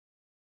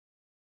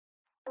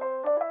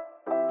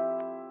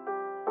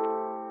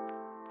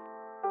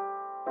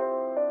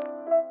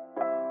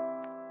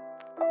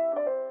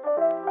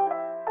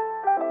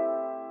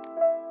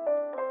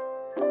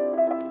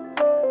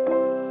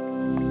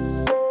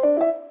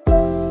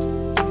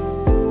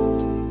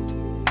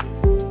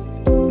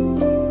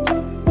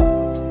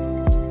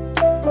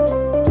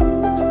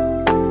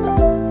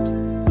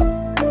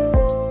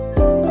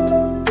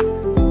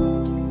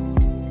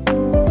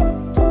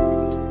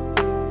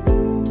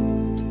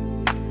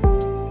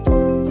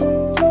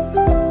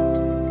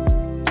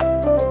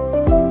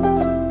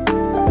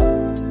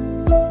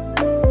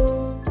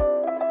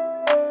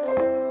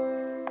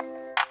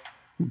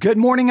Good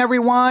morning,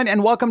 everyone,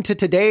 and welcome to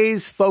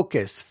today's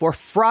focus for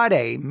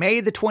Friday, May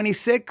the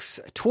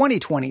 26th,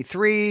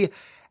 2023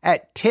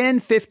 at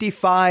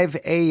 10:55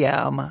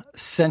 a.m.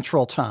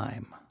 Central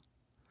Time.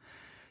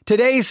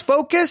 Today's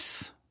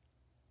focus,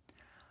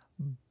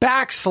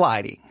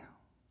 backsliding.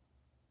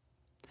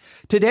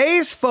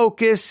 Today's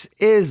focus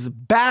is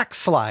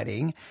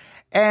backsliding,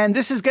 and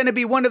this is going to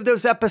be one of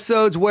those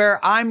episodes where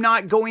I'm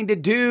not going to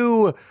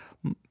do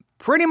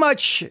pretty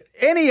much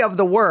any of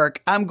the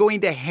work. I'm going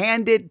to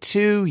hand it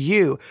to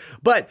you.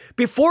 But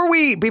before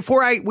we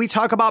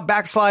talk about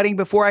backsliding,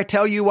 before I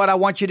tell you what I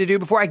want you to do,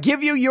 before I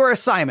give you your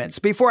assignments,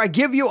 before I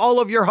give you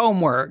all of your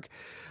homework,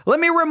 let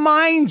me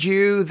remind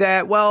you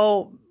that,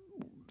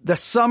 the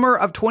summer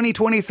of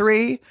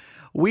 2023,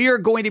 we are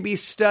going to be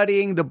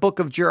studying the book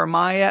of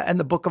Jeremiah and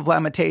the book of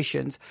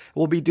Lamentations.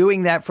 We'll be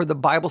doing that for the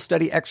Bible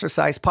Study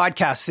Exercise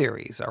podcast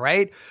series, all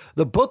right?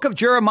 The book of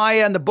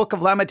Jeremiah and the book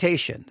of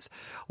Lamentations.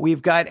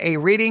 We've got a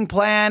reading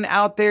plan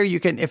out there. You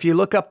can, if you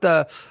look up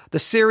the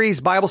series,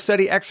 Bible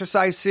Study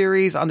Exercise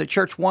series on the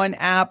Church One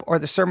app or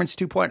the Sermons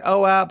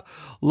 2.0 app,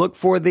 look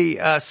for the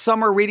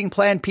summer reading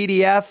plan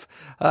PDF.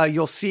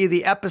 You'll see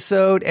the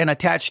episode, and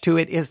attached to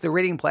it is the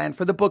reading plan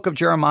for the book of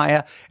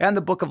Jeremiah and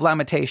the book of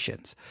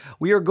Lamentations.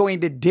 We are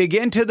going to dig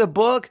into the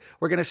book.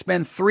 We're going to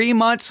spend 3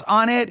 months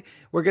on it.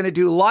 We're going to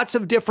do lots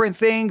of different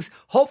things.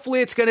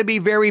 Hopefully it's going to be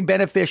very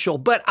beneficial.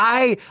 But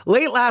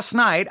late last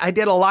night, I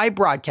did a live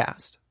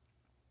broadcast,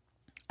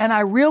 and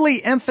I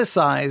really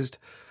emphasized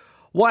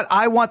what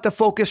I want the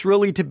focus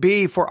really to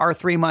be for our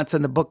 3 months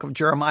in the book of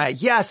Jeremiah.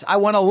 Yes, I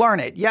want to learn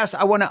it. Yes,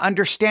 I want to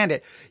understand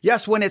it.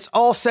 Yes, when it's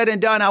all said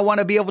and done, I want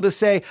to be able to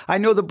say, I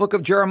know the book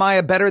of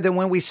Jeremiah better than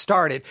when we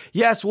started.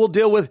 Yes, we'll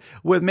deal with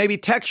maybe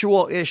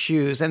textual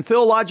issues and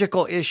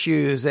theological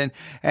issues and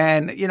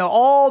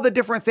all the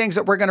different things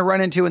that we're going to run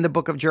into in the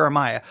book of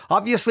Jeremiah.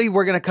 Obviously,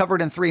 we're going to cover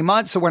it in 3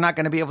 months, so we're not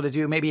going to be able to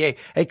do maybe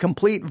a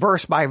complete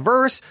verse by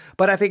verse,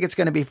 but I think it's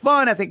going to be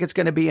fun. I think it's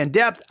going to be in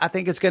depth. I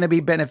think it's going to be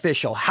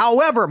beneficial.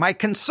 However, my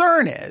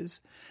concern is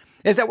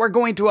that we're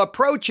going to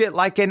approach it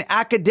like an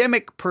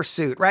academic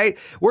pursuit, right?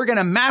 We're going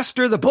to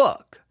master the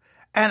book.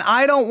 And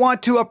I don't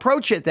want to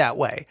approach it that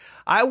way.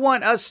 I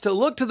want us to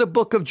look to the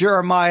book of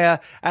Jeremiah,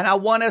 and I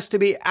want us to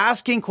be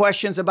asking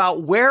questions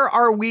about where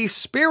are we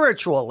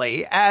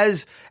spiritually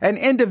as an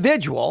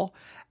individual,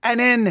 and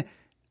then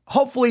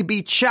hopefully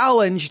be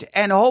challenged,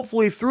 and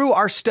hopefully through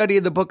our study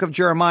of the book of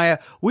Jeremiah,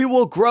 we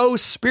will grow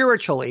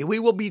spiritually. We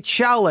will be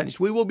challenged.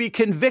 We will be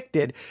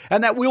convicted,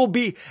 and that we will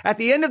be, at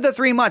the end of the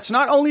 3 months,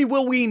 not only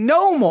will we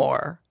know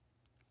more,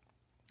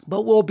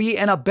 but we'll be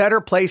in a better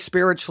place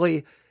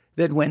spiritually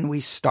than when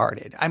we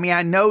started. I mean,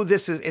 I know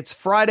it's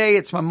Friday,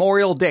 it's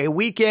Memorial Day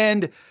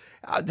weekend.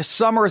 The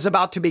summer is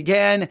about to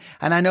begin,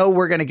 and I know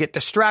we're going to get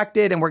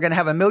distracted and we're going to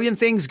have a million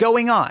things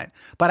going on.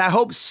 But I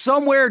hope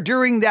somewhere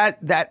during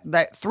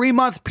that 3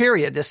 month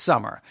period this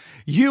summer,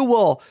 you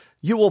will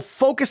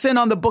focus in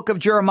on the book of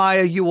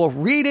Jeremiah. You will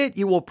read it.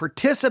 You will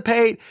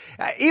participate.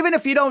 Even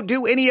if you don't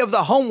do any of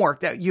the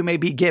homework that you may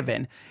be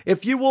given,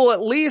 if you will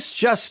at least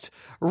just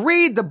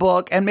read the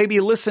book and maybe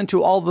listen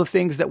to all the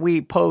things that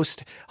we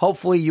post,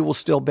 hopefully you will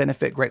still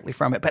benefit greatly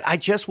from it. But I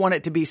just want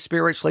it to be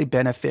spiritually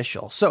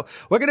beneficial. So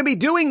we're going to be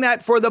doing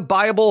that for the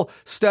Bible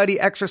Study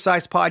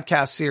Exercise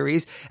podcast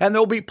series. And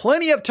there'll be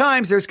plenty of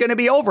times there's going to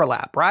be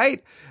overlap,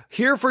 right?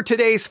 Here for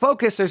today's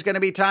focus, there's going to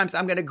be times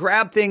I'm going to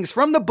grab things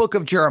from the book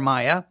of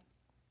Jeremiah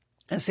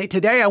and say,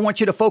 today I want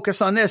you to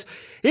focus on this.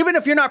 Even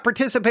if you're not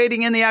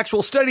participating in the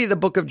actual study of the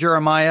book of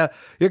Jeremiah,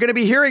 you're going to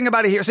be hearing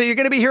about it here. So you're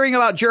going to be hearing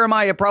about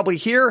Jeremiah probably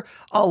here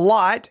a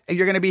lot.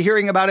 You're going to be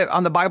hearing about it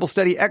on the Bible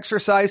study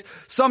exercise.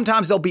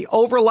 Sometimes there'll be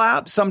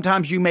overlap.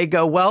 Sometimes you may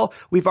go, well,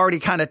 we've already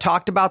kind of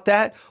talked about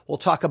that. We'll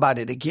talk about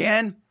it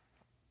again.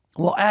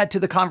 We'll add to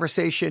the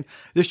conversation.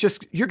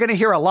 You're going to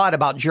hear a lot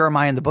about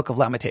Jeremiah in the book of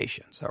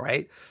Lamentations. All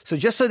right. So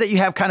just so that you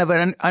have kind of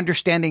an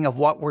understanding of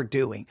what we're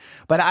doing,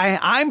 but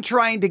I'm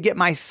trying to get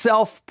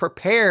myself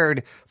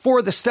prepared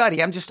for the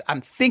study.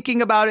 I'm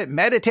thinking about it,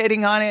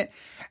 meditating on it.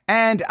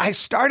 And I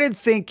started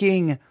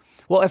thinking,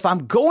 well, if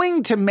I'm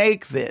going to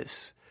make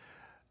this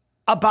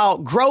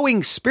about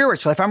growing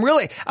spiritually, if I'm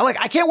really,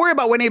 I can't worry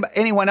about what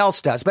anyone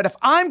else does, but if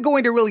I'm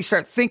going to really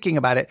start thinking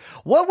about it,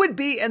 what would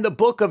be in the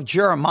book of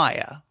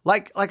Jeremiah?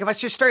 Like if I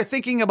just start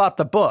thinking about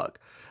the book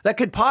that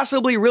could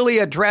possibly really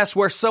address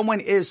where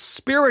someone is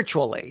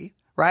spiritually,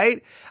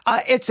 right?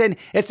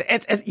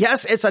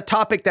 Yes, it's a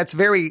topic that's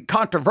very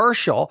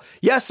controversial.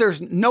 Yes,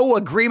 there's no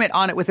agreement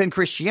on it within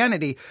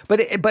Christianity, but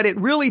it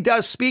really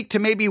does speak to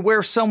maybe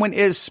where someone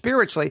is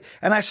spiritually.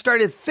 And I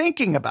started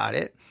thinking about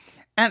it.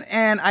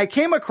 And I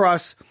came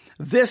across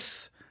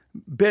this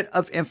bit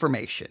of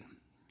information,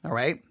 all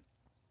right?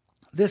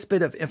 This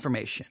bit of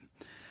information.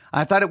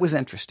 I thought it was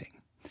interesting.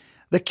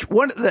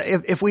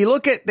 If we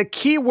look at the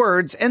key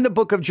words in the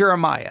book of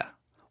Jeremiah,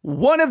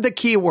 one of the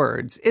key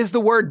words is the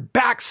word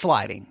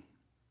backsliding.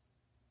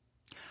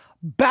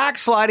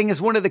 Backsliding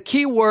is one of the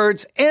key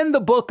words in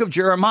the book of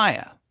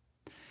Jeremiah.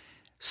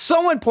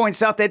 Someone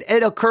points out that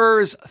it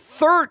occurs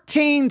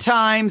 13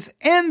 times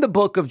in the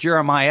book of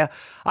Jeremiah.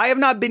 I have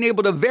not been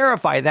able to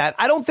verify that.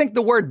 I don't think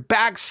the word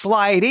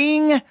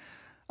backsliding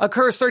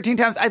occurs 13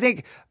 times. I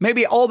think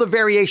maybe all the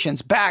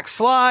variations,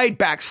 backslide,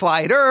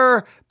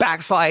 backslider,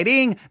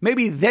 backsliding,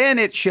 maybe then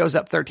it shows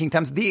up 13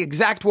 times. The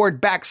exact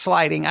word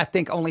backsliding, I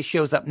think, only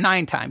shows up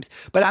 9 times.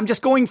 But I'm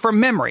just going from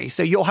memory,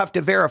 so you'll have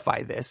to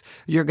verify this.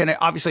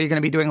 Obviously, you're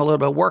going to be doing a little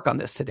bit of work on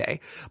this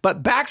today.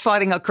 But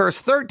backsliding occurs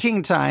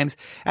 13 times,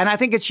 and I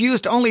think it's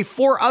used only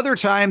 4 other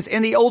times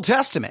in the Old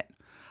Testament.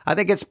 I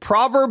think it's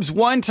Proverbs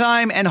 1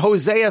 time and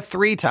Hosea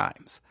 3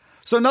 times.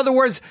 So in other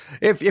words,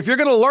 if you're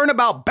going to learn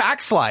about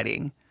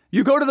backsliding,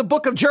 you go to the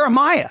book of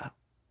Jeremiah.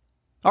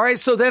 All right.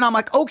 So then I'm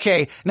like,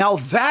 okay, now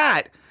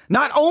that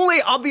not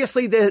only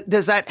obviously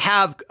does that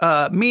have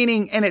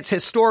meaning in its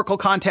historical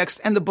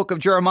context and the book of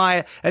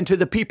Jeremiah and to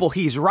the people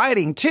he's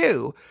writing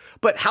to,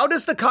 but how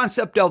does the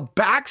concept of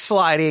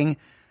backsliding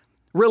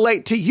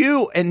relate to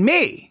you and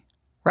me?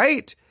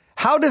 Right?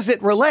 How does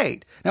it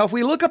relate? Now, if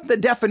we look up the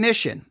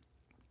definition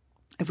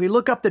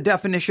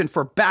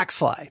for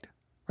backslide,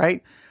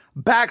 right?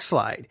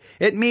 Backslide.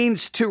 It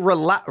means to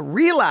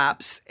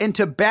relapse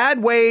into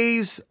bad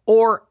ways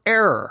or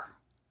error,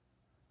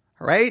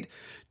 right?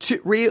 To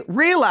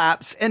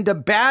relapse into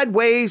bad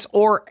ways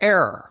or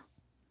error.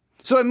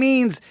 So it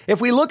means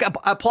if we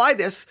apply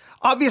this,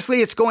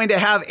 obviously it's going to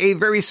have a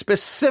very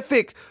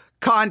specific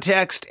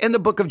context in the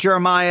book of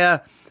Jeremiah,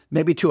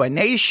 maybe to a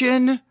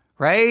nation,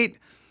 right?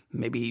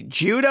 Maybe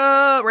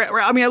Judah.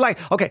 I mean,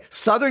 okay,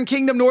 Southern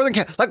Kingdom, Northern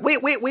Kingdom.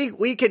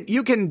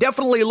 You can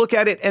definitely look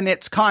at it in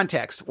its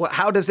context. Well,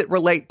 how does it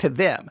relate to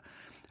them?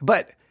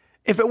 But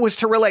if it was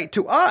to relate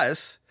to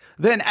us,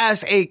 then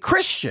as a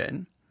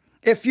Christian,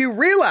 if you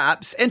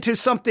relapse into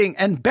something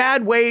in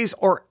bad ways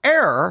or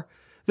error,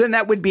 then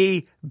that would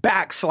be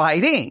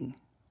backsliding.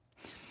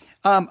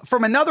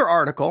 From another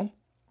article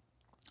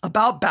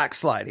about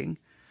backsliding,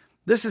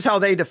 this is how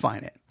they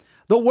define it.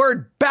 The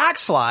word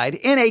backslide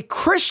in a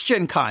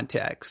Christian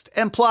context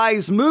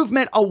implies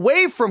movement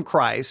away from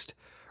Christ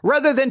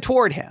rather than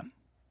toward him.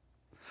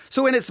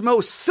 So in its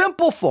most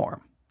simple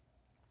form,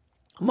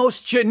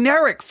 most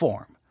generic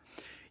form,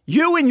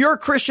 you in your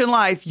Christian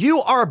life, you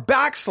are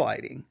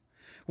backsliding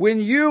when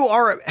you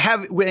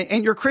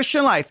in your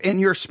Christian life, in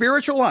your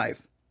spiritual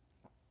life,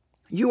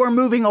 you are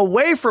moving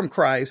away from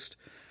Christ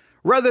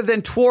rather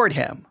than toward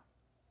him.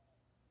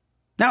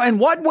 Now, in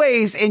what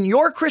ways in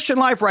your Christian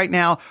life right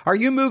now are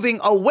you moving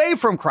away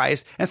from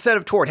Christ instead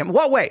of toward him?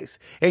 What ways?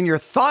 In your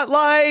thought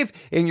life,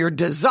 in your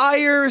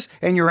desires,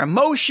 in your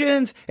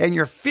emotions, in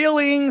your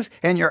feelings,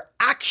 in your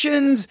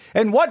actions?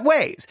 In what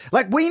ways?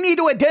 We need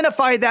to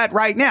identify that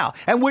right now.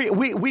 And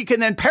we can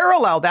then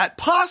parallel that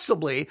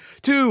possibly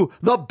to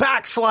the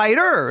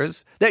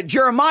backsliders that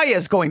Jeremiah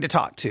is going to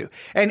talk to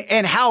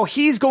and how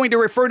he's going to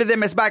refer to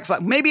them as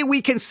backsliders. Maybe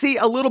we can see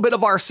a little bit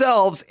of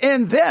ourselves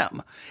in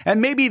them,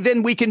 and maybe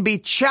then we can be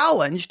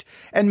challenged,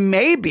 and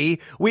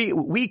maybe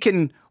we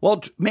can,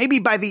 maybe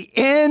by the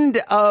end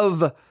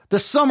of the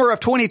summer of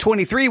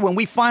 2023, when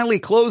we finally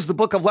close the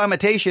book of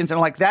Lamentations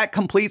and that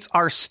completes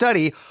our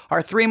study,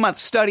 our 3-month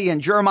study in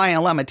Jeremiah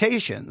and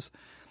Lamentations,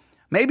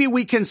 maybe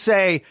we can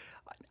say,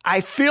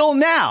 I feel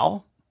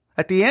now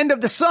at the end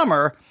of the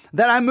summer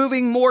that I'm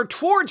moving more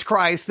towards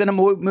Christ than I'm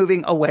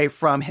moving away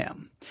from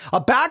him.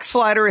 A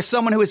backslider is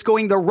someone who is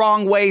going the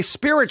wrong way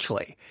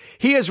spiritually.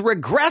 He is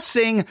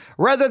regressing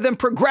rather than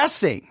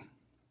progressing.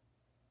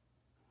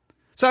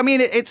 So, I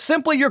mean, it's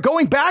simply you're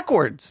going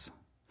backwards.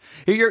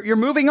 You're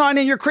moving on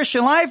in your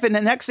Christian life, and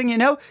the next thing you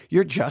know,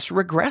 you're just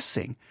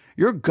regressing.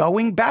 You're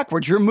going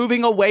backwards. You're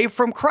moving away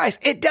from Christ.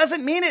 It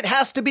doesn't mean it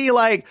has to be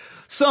like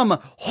some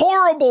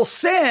horrible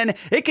sin.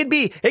 It could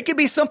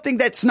be something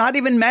that's not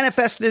even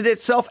manifested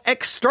itself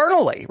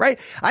externally, right?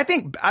 I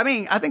think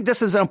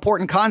this is an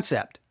important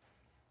concept.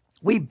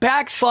 We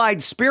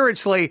backslide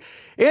spiritually,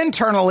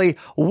 internally,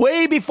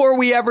 way before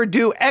we ever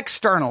do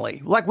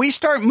externally. We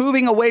start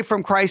moving away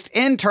from Christ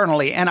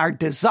internally and our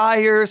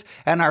desires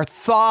and our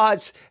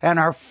thoughts and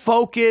our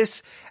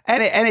focus.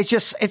 And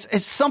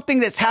it's something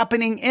that's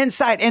happening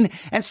inside.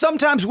 And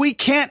sometimes we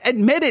can't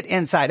admit it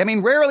inside. I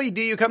mean, rarely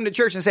do you come to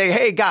church and say,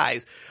 hey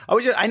guys,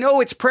 I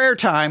know it's prayer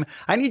time.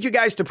 I need you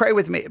guys to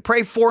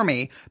pray for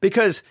me,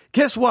 because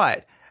guess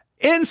what?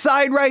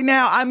 Inside right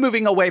now, I'm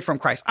moving away from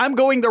Christ. I'm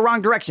going the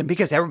wrong direction,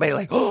 because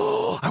everybody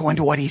oh, I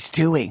wonder what he's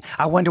doing.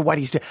 I wonder what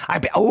he's doing. I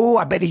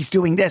bet he's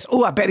doing this.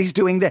 Oh, I bet he's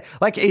doing that.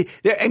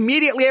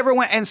 Immediately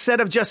everyone,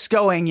 instead of just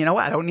going, you know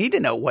what, I don't need to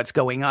know what's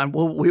going on.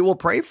 We will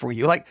pray for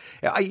you.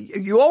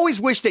 You always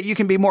wish that you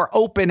can be more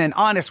open and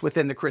honest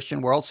within the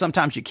Christian world.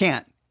 Sometimes you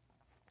can't,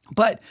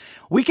 but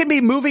we can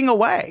be moving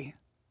away.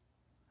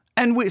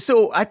 And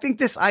so I think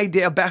this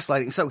idea of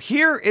backsliding. So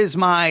here is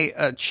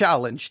my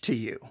challenge to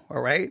you. All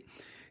right.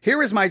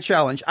 Here is my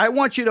challenge. I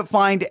want you to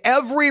find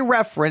every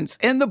reference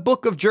in the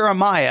book of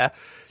Jeremiah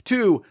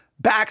to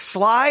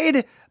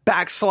backslide,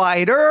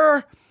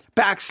 backslider,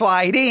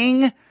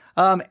 backsliding.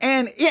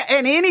 And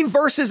any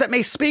verses that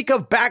may speak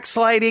of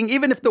backsliding,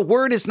 even if the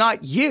word is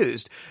not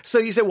used. So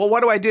you say, well,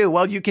 what do I do?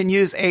 Well, you can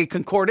use a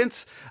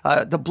concordance,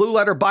 the Blue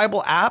Letter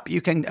Bible app.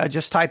 You can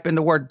just type in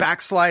the word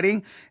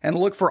backsliding and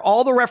look for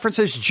all the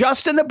references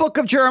just in the book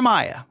of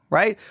Jeremiah,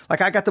 right?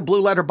 Like I got the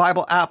Blue Letter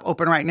Bible app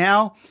open right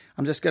now.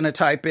 I'm just going to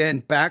type in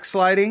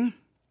backsliding.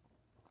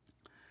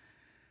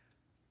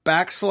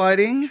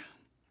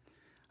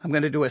 I'm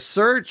going to do a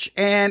search,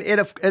 and it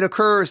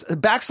occurs,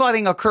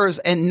 backsliding occurs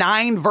in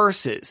 9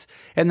 verses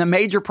in the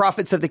major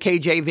prophets of the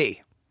KJV.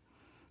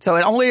 So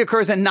it only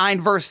occurs in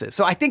 9 verses.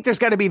 So I think there's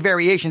got to be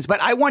variations,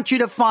 but I want you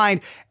to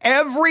find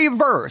every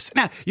verse.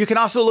 Now, you can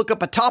also look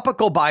up a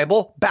topical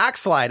Bible,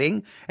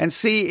 backsliding, and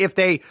see if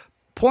they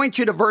point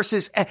you to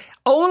verses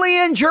only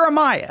in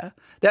Jeremiah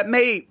that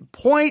may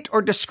point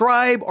or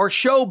describe or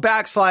show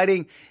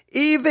backsliding,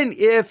 even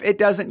if it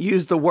doesn't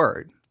use the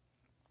word.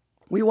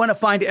 We want to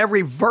find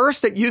every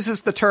verse that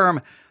uses the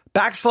term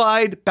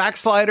backslide,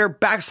 backslider,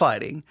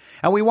 backsliding.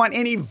 And we want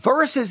any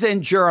verses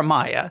in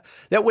Jeremiah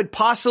that would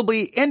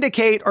possibly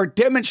indicate or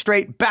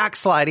demonstrate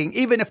backsliding,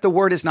 even if the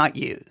word is not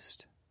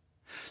used.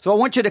 So I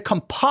want you to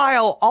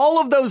compile all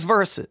of those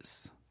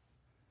verses.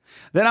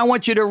 Then I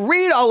want you to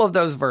read all of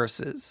those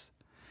verses.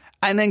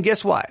 And then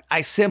guess what?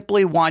 I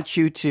simply want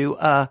you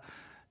to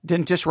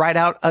then just write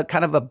out a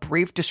kind of a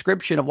brief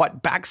description of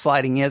what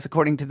backsliding is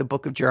according to the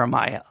book of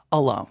Jeremiah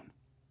alone.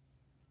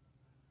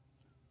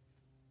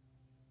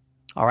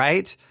 All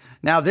right.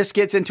 Now, this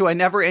gets into a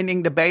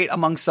never-ending debate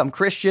among some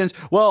Christians.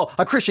 Well,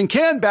 a Christian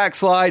can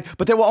backslide,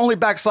 but they will only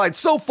backslide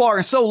so far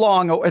and so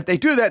long. Or if they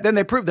do that, then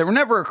they prove they were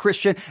never a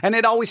Christian. And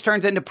it always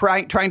turns into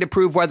trying to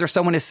prove whether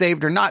someone is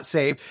saved or not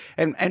saved.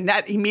 And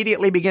that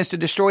immediately begins to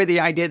destroy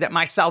the idea that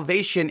my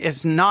salvation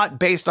is not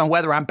based on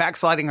whether I'm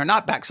backsliding or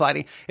not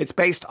backsliding. It's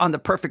based on the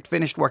perfect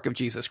finished work of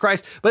Jesus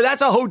Christ. But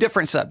that's a whole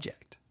different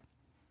subject.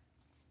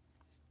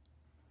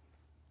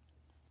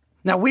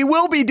 Now, we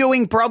will be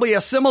doing probably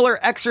a similar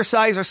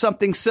exercise or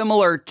something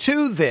similar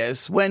to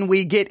this when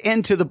we get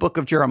into the book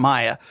of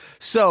Jeremiah.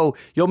 So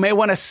you may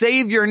want to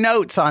save your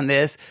notes on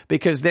this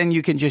because then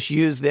you can just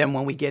use them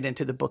when we get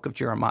into the book of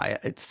Jeremiah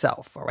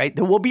itself. All right.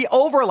 There will be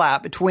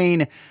overlap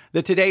between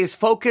the today's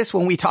focus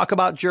when we talk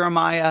about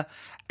Jeremiah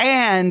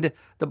and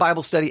the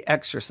Bible study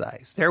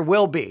exercise. There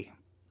will be.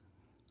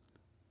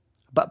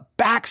 But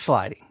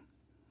backsliding.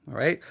 All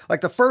right.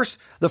 Like the first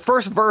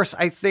verse,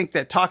 I think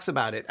that talks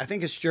about it. I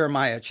think it's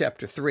Jeremiah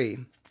chapter 3,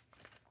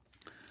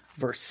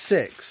 verse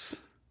 6.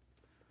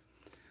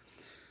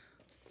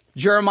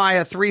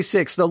 Jeremiah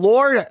 3:6. The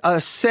Lord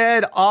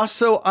said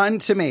also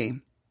unto me,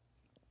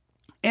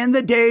 in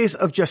the days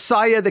of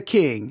Josiah the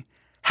king,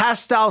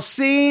 hast thou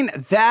seen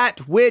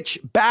that which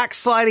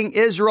backsliding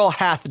Israel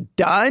hath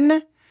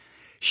done?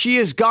 She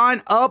is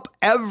gone up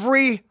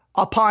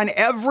upon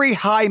every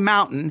high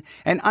mountain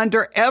and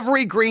under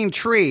every green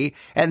tree,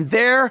 and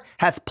there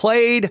hath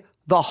played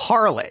the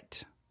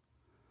harlot.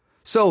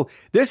 So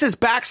this is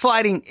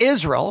backsliding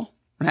Israel.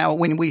 Now,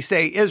 when we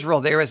say Israel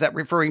there, is that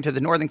referring to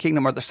the northern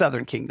kingdom or the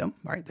southern kingdom?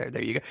 All right,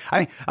 there you go. I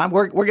mean,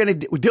 we're going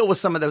to deal with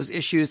some of those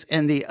issues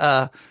in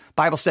the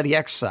Bible study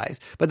exercise.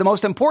 But the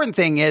most important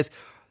thing is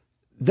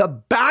the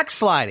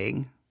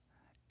backsliding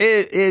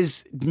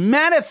is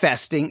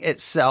manifesting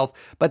itself,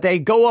 but they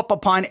go up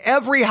upon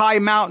every high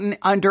mountain,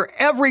 under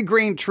every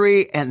green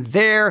tree, and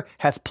there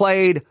hath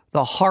played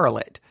the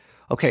harlot.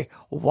 Okay,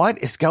 what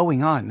is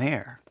going on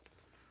there?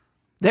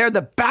 They're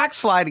the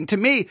backsliding. To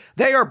me,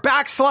 they are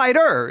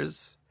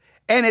backsliders,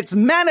 and it's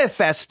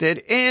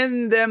manifested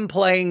in them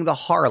playing the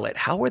harlot.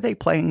 How are they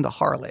playing the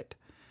harlot?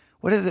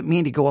 What does it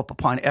mean to go up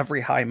upon every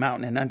high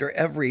mountain and under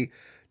every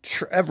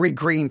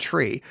green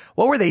tree?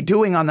 What were they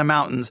doing on the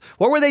mountains?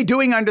 What were they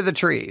doing under the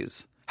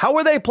trees? How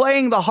were they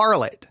playing the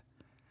harlot?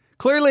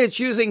 Clearly, it's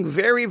using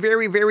very,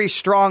 very, very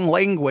strong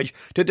language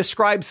to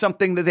describe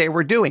something that they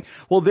were doing.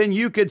 Well, then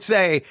you could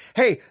say,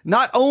 hey,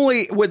 not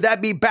only would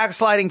that be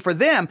backsliding for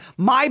them,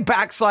 my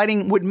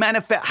backsliding would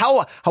manifest.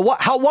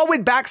 What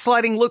would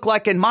backsliding look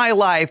like in my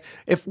life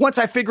if once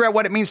I figure out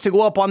what it means to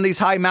go up on these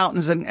high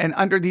mountains and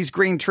under these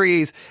green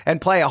trees and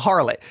play a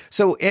harlot?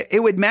 So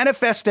it would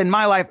manifest in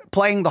my life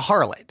playing the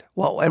harlot.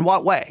 Well, in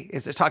what way?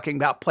 Is it talking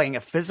about playing a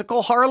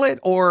physical harlot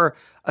or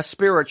a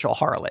spiritual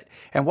harlot?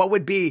 And what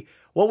would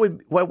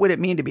it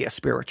mean to be a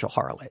spiritual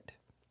harlot?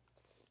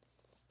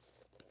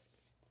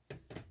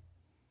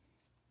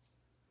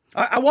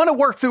 I want to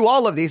work through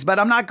all of these, but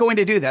I'm not going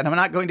to do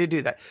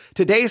that.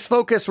 Today's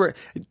focus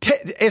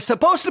is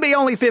supposed to be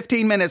only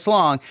 15 minutes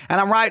long, and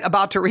I'm right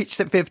about to reach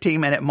the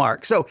 15-minute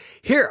mark. So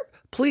here,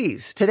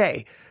 please,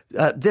 today,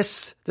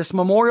 this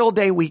Memorial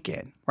Day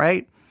weekend,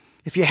 right?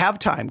 If you have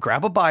time,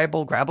 grab a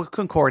Bible, grab a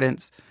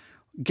concordance,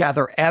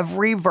 gather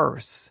every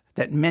verse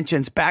that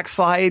mentions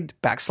backsliding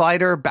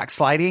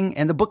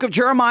in the book of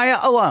Jeremiah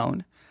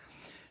alone.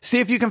 See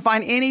if you can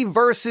find any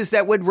verses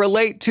that would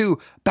relate to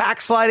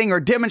backsliding or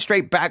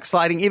demonstrate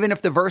backsliding, even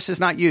if the verse is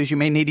not used. You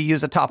may need to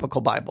use a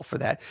topical Bible for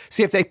that.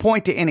 See if they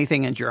point to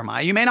anything in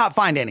Jeremiah. You may not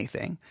find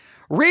anything.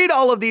 read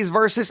all of these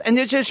verses and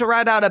then just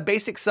write out a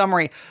basic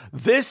summary.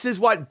 This is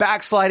what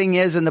backsliding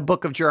is in the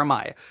book of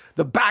Jeremiah.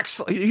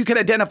 You can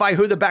identify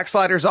who the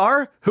backsliders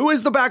are. Who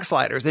is the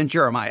backsliders in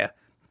Jeremiah?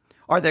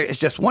 Is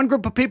just one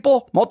group of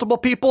people, multiple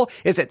people?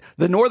 Is it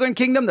the northern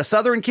kingdom, the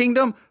southern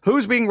kingdom?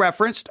 Who's being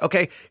referenced?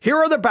 Okay, here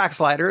are the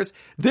backsliders.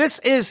 This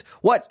is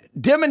what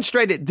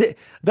demonstrated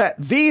that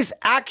these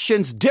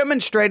actions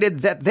demonstrated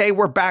that they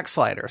were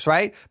backsliders,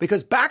 right?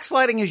 Because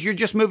backsliding is you're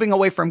just moving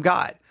away from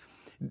God.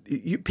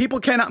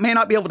 People may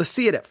not be able to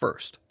see it at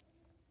first.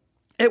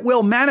 It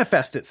will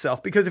manifest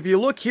itself, because if you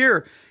look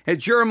here at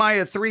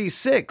Jeremiah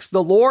 3:6,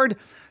 the Lord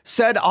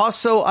said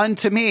also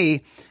unto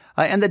me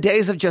in the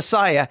days of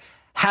Josiah,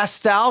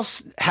 Hast thou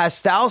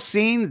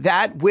seen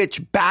that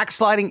which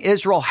backsliding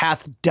Israel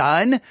hath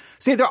done?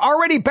 See, they're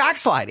already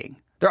backsliding.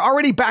 They're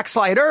already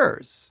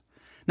backsliders.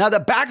 Now the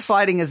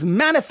backsliding is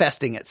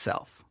manifesting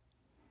itself.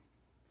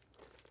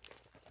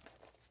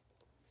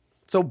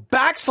 So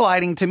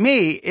backsliding to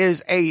me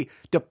is a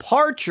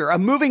departure, a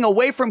moving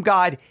away from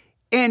God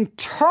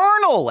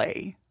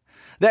internally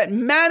that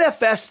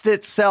manifests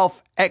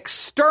itself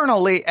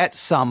externally at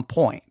some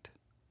point.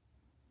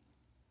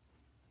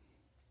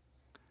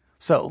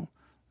 So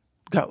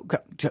Go.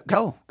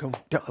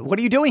 What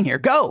are you doing here?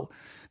 Go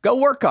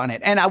work on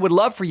it. And I would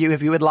love for you,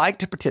 if you would like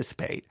to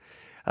participate,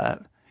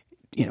 for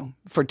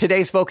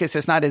today's focus,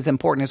 it's not as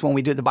important as when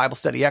we do the Bible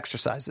study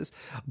exercises,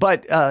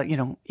 but,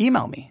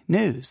 email me,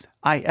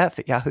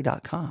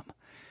 newsif@yahoo.com,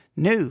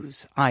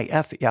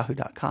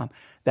 newsif@yahoo.com.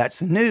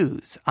 That's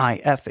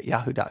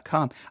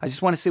newsif@yahoo.com. I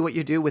just want to see what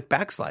you do with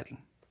backsliding.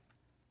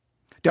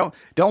 Don't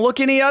look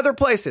any other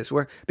places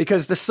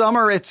because the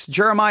summer it's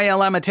Jeremiah and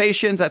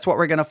Lamentations. That's what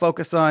we're going to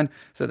focus on.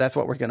 So that's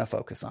what we're going to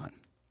focus on.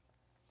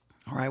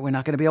 All right. We're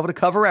not going to be able to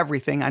cover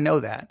everything. I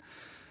know that,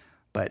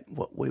 but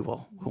we're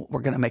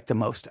going to make the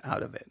most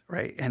out of it.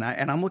 Right. And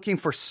I'm looking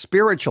for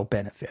spiritual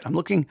benefit. I'm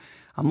looking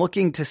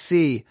to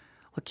see,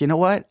 look, you know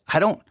what?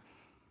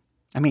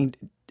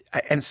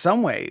 In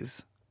some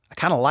ways, I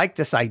kind of like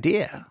this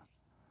idea.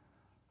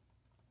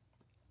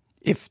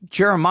 If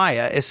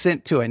Jeremiah is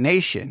sent to a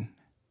nation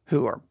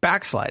who are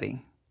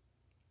backsliding,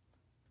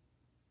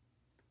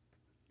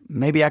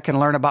 maybe I can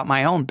learn about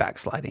my own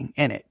backsliding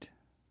in it.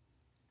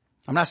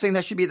 I'm not saying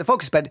that should be the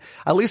focus, but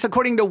at least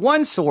according to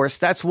one source,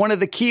 that's one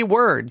of the key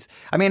words.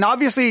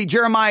 Obviously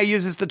Jeremiah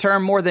uses the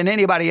term more than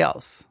anybody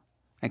else,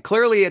 and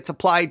clearly it's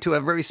applied to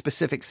a very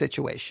specific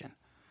situation.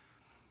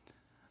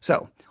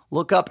 So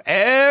look up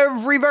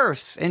every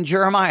verse in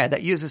Jeremiah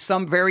that uses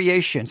some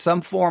variation,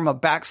 some form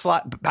of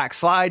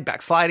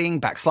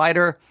backsliding,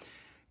 backslider.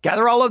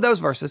 Gather all of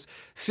those verses.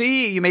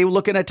 See, you may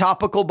look in a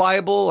topical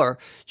Bible or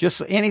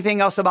just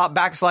anything else about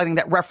backsliding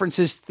that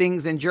references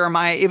things in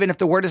Jeremiah, even if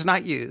the word is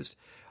not used.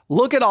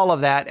 Look at all of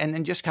that and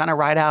then just kind of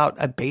write out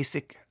a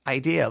basic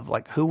idea of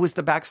like who was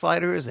the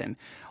backsliders and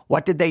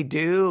what did they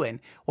do and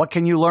what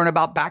can you learn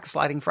about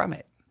backsliding from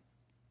it.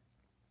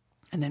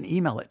 And then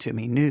email it to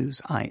me,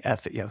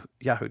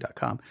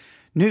 newsif@yahoo.com,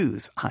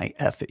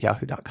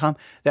 newsif@yahoo.com.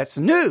 That's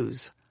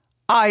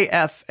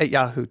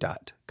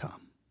newsif@yahoo.com.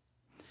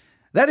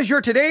 That is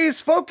your today's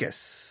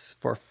focus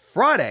for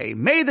Friday,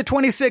 May the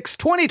 26th,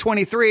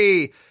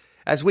 2023,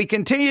 as we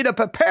continue to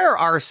prepare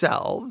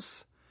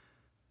ourselves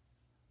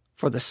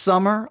for the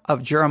summer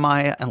of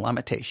Jeremiah and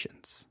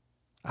Lamentations.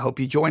 I hope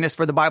you join us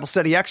for the Bible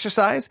study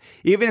exercise.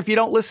 Even if you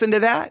don't listen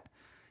to that,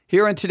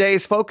 here in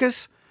today's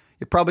focus,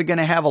 you're probably going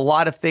to have a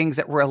lot of things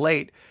that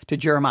relate to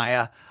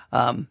Jeremiah,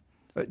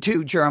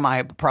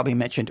 probably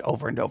mentioned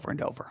over and over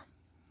and over.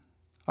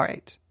 All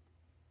right.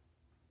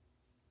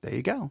 There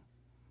you go.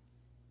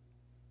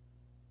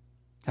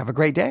 Have a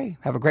great day.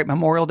 Have a great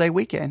Memorial Day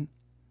weekend.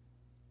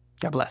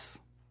 God bless.